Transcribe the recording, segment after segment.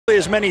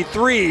as many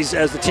threes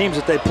as the teams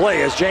that they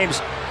play as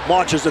James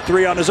launches the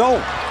three on his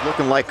own.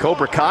 Looking like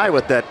Cobra Kai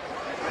with that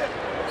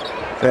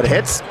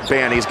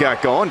headband he's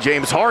got going.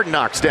 James Harden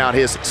knocks down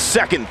his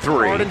second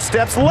three. Harden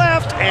steps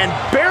left and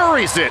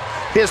buries it.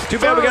 Too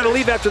bad we got to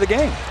leave after the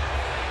game.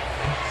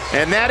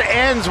 And that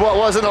ends what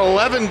was an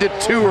 11-2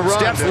 run.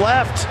 Steps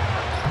left,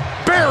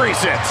 buries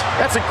it.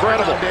 That's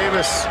incredible.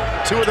 Davis,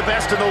 two of the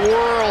best in the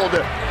world.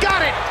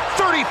 Got it,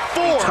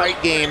 34. Tight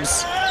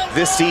games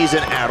this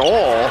season at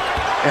all.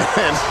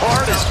 And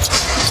Harden.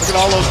 Look at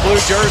all those blue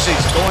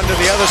jerseys going to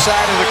the other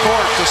side of the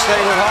court to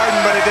stay with Harden,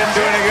 but it didn't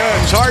do any good.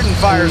 Harden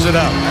fires it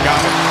up.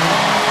 Got it.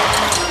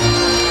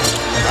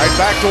 Right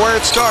back to where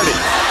it started.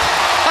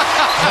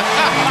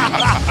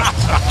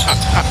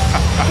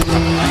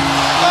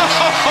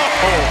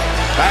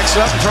 Backs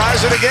up and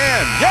tries it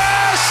again.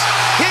 Yes!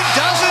 He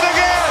does it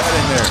again!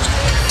 In there.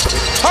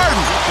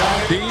 Harden.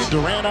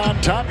 Durant on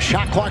top.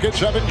 Shot clock at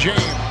 7.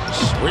 James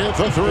with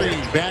a three.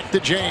 Back to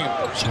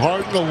James.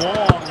 Harden a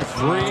long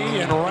three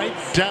and right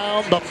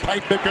down the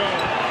pipe it goes.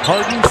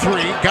 Harden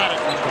three. Got it.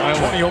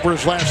 20 over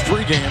his last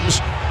 3 games.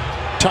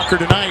 Tucker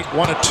tonight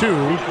 1 of 2.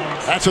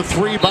 That's a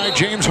three by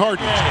James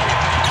Harden.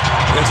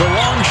 It's a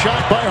long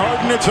shot by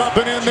Harden. It's up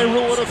and in. They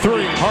rule it a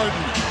three. Harden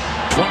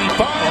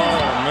 25. Oh,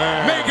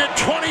 man. Make it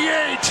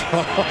 28.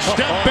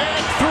 Step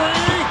back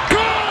three.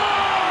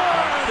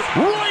 Good!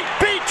 Right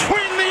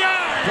between the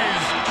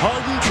eyes.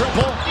 Harden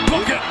triple.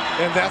 Book it.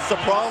 And that's the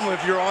problem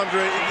if you're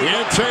Andre.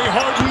 It's a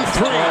Harden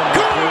three.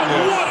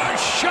 Good! What a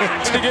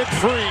shot to get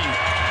free.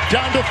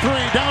 Down to 3.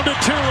 Down to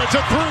 2. It's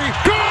a three.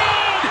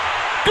 Good!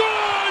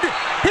 Good!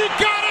 He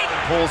got it!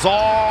 Pulls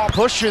off,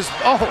 pushes.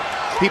 Oh,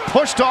 he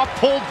pushed off,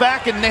 pulled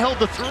back, and nailed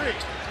the three.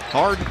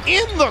 Harden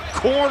in the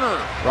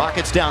corner.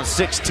 Rockets down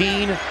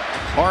 16.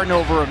 Harden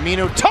over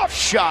Aminu. Tough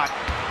shot.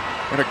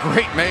 And a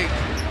great make.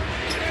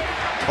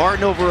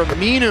 Harden over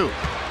Aminu.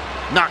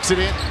 Knocks it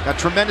in. Got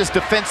tremendous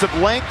defensive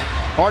length.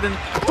 Harden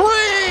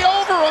three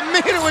over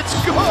Aminu. It's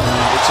good.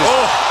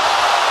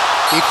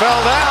 He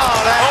fell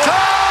down at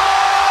time.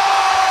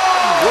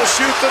 We'll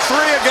shoot the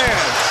three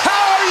again.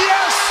 Oh,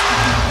 yes!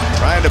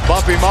 Trying to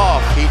bump him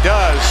off. He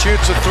does.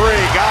 Shoots a three.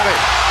 Got it.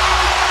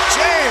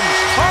 James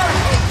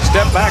Harden.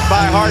 Step back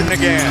by Harden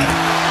again.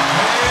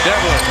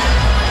 Devlin.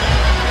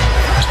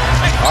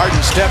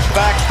 Harden steps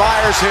back,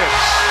 fires,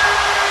 hits.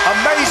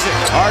 Amazing.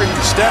 Harden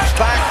steps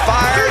back,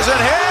 fires, and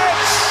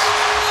hits.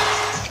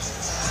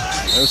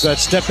 There's that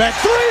step back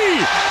three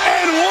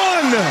and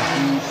 1.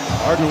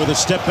 Harden with a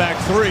step back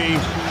three.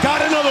 Got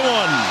another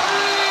one.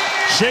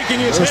 Shaking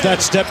his head.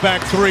 That step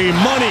back three.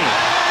 Money.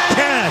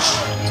 Cash.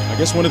 I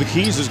guess one of the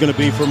keys is going to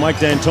be for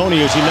Mike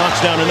D'Antoni as he knocks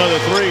down another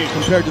three.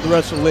 Compared to the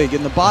rest of the league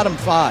in the bottom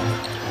 5.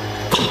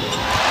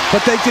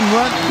 But they can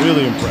run.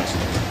 Really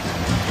impressive.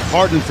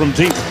 Harden from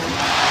deep.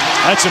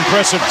 That's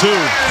impressive too.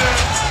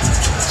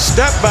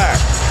 Step back.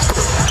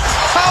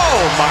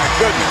 Oh my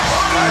goodness.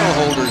 Title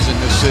holders in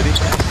this city.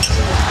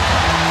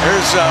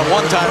 There's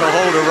one title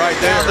holder right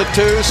there. The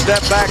 2,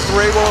 step back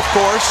 3. Well, of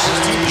course.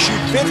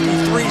 Shoot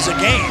 53s a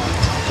game.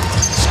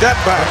 Step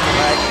back.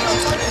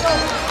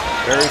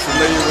 Very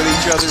familiar with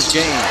each other's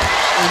game.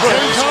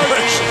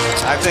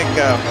 I think,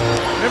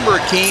 remember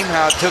Akeem,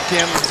 how it took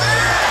him?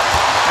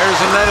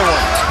 There's another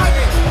one.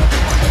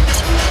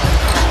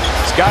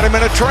 He's got him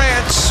in a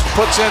trance.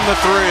 Puts in the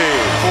 3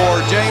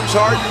 for James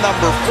Harden,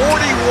 number 41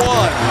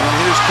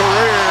 in his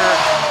career.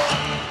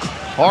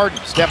 Harden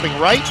stepping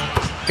right.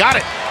 Got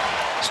it.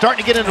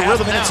 Starting to get into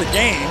rhythm. Minutes a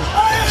game.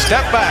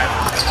 Step back.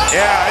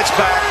 Yeah, it's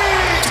back.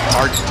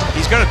 Harden.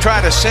 He's going to try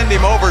to send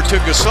him over to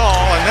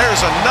Gasol, and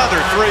there's another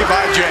 3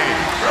 by James.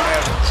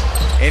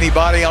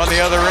 Anybody on the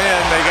other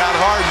end, they got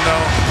Harden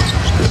though.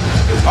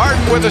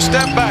 Harden with a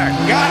step back.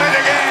 Got it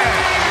again.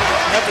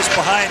 Memphis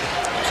behind.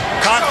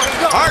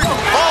 Harden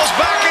falls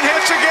back and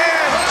hits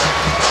again.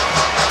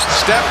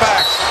 Step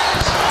back.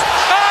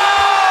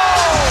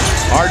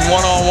 Oh! Harden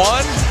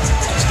one-on-one.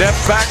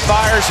 Steps back,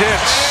 fires,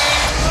 hits.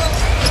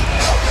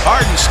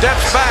 Harden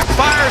steps back,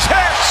 fires,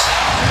 hits.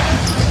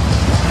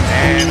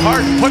 And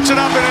Harden puts it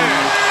up and in.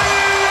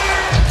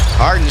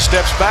 Harden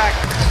steps back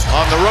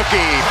on the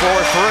rookie for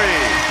 3.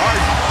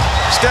 Harden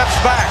steps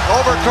back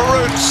over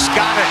Karutz.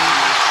 Got it.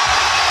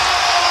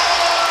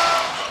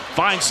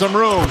 Finds some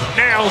room.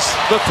 Nails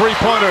the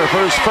three-pointer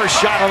for his first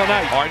shot of the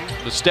night. Harden,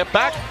 the step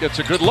back, gets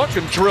a good look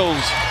and drills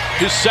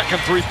his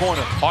second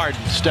three-pointer. Harden,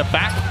 step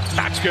back,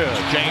 that's good.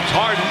 James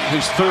Harden,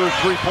 His third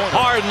three-pointer.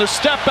 Harden, the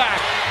step back,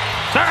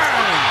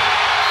 bang!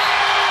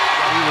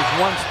 He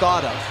was once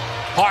thought of.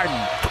 Harden,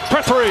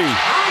 for 3.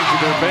 To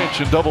their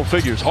bench in double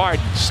figures. Harden,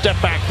 step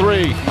back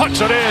 3,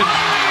 puts it in.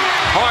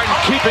 Harden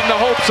keeping the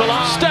hopes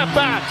alive. Step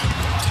back,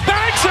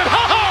 banks it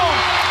home!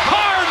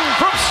 Harden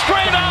from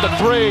straight out the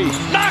 3,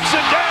 knocks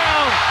it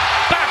down!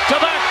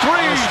 Back-to-back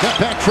 3s! Step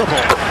back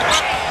triple.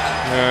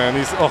 And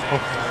he's,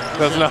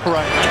 that's not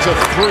right. It's a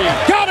 3.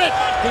 Got it!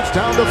 It's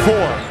down to 4.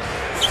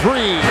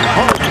 3.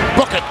 Harden,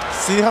 book it.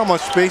 See how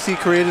much space he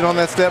created on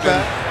that step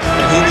back?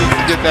 He needs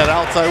to get that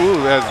outside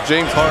move as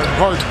James Harden.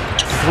 Harden,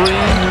 3,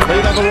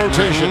 late on the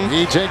rotation.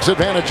 He takes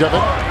advantage of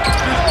it.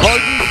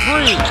 Harden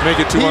three. Make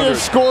it He 200.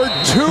 has scored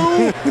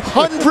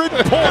 200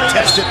 points.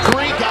 Tested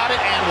three, got it,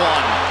 and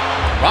one.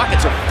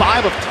 Rockets are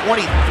 5 of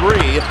 23,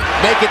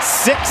 make it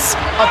 6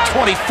 of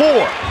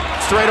 24.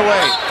 Straight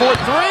away, 4-3,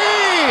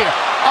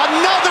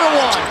 another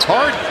one.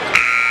 Harden.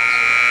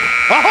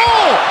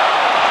 Oh!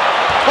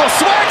 Well,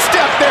 swag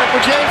step there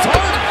for James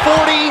Harden,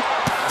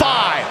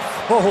 45.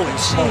 Holy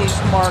smokes.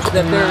 Mark,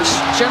 that there's,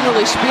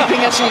 generally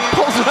speaking, as he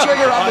pulls the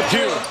trigger on the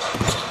two.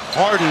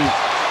 Harden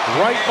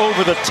right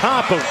over the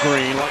top of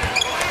Green.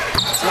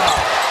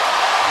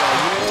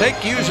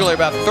 Take usually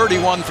about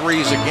 31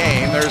 threes a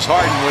game. There's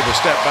Harden with a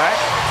step back.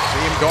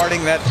 See him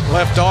guarding that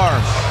left arm.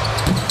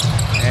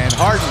 And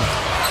Harden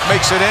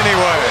makes it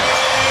anyway.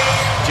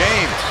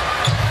 James.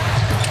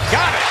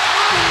 Got it.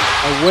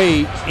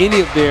 Away any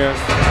of their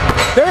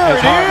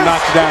as Harden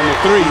knocks down the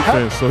three.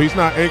 Defense, so he's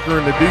not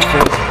anchoring the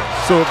defense.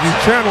 So if you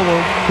channel him,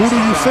 who do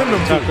you send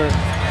him to?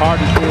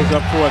 Harden pulls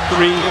up for a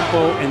three,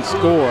 tempo, and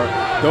score.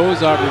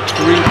 Those are the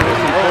three most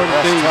important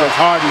things as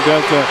Harden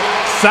does a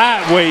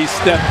sideways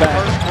step back.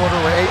 First quarter,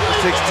 we're 8 for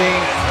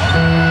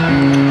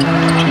 16.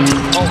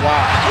 Oh,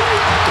 wow.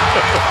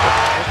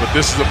 But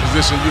this is a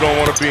position you don't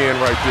want to be in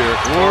right there.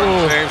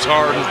 James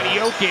Harden.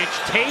 Jokic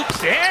takes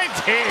and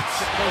hits.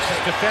 The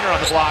closest defender on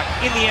the block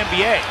in the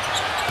NBA.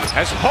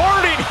 As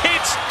Harden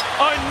hits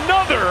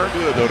another.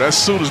 Good though, that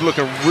suit is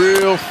looking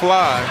real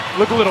fly.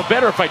 Look a little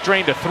better if I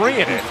drained a three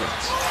in it.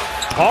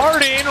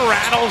 Harden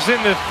rattles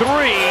in the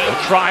three.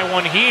 He'll try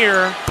one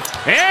here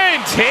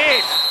and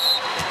hit.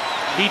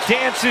 He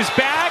dances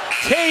back,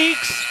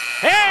 takes,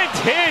 and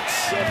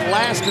hits. And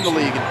last in the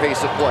league in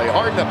pace of play.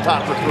 Harden up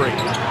top for three.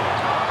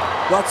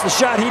 That's the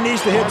shot he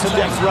needs to hit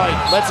tonight. Steps right,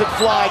 lets it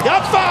fly,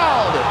 got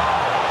fouled!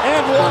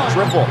 And one.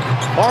 Triple.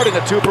 Harden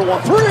a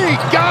 2-for-1. Three,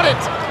 got it!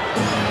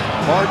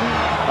 Harden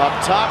up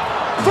top,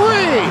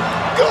 three,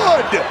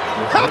 good!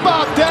 How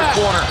about that?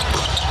 Corner.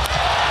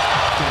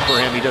 For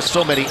him, he does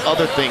so many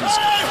other things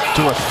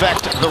to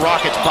affect the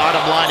Rockets'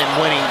 bottom line in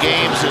winning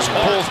games. Just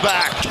pulls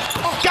back,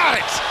 got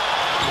it!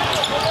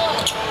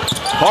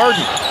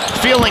 Harden,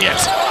 feeling it.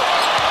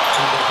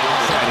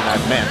 I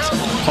meant.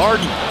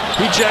 Harden,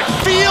 eject,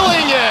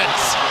 feeling it!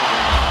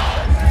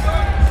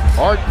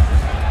 Harden.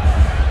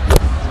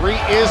 Three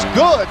is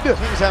good.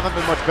 Teams haven't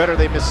been much better.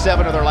 They missed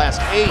 7 of their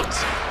last 8.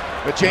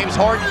 But James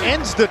Harden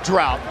ends the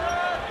drought.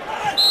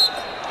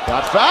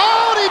 Got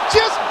fouled. He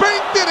just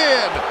banked it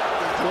in.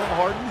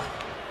 Harden.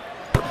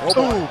 Oh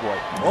boy.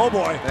 Oh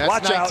boy. That's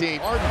Watch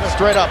 19. out. Harden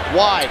straight up,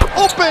 wide,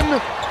 open,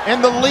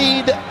 and the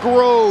lead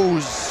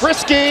grows.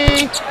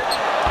 Frisky.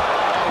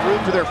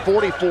 Room for their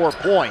 44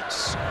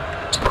 points.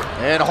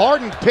 And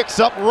Harden picks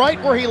up right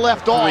where he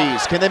left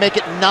off. Can they make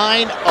it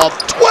 9 of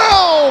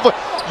 12?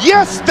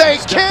 Yes, they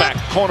Step can. back,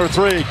 corner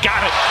three,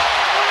 got it.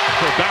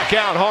 Back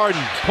out,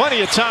 Harden,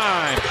 plenty of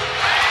time.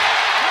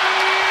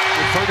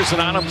 Ferguson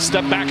on him,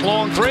 step back,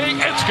 long three,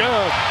 it's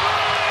good.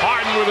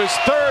 Harden with his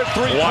third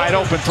three. Wide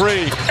open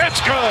three,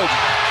 it's good.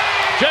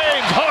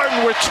 James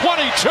Harden with 22,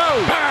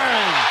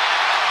 bang.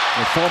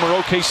 The former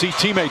OKC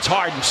teammates,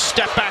 Harden,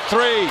 step back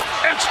three,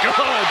 it's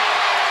good.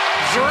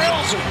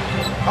 Drills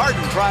it.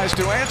 Harden tries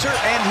to answer,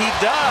 and he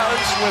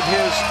does with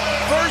his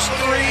first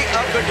three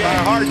of the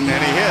game. Harden, and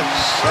he hits.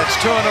 That's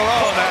 2 in a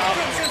row now.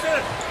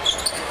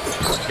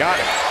 Got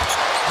it.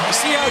 You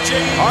see how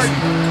James Harden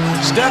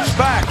steps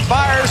back,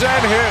 fires,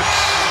 and hits.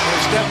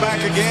 He'll step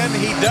back again.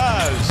 He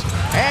does.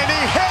 And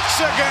he hits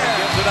again.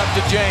 Gives it up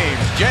to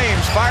James.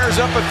 James fires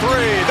up a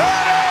three.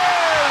 There it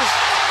is!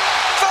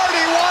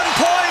 31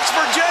 points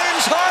for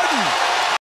James Harden.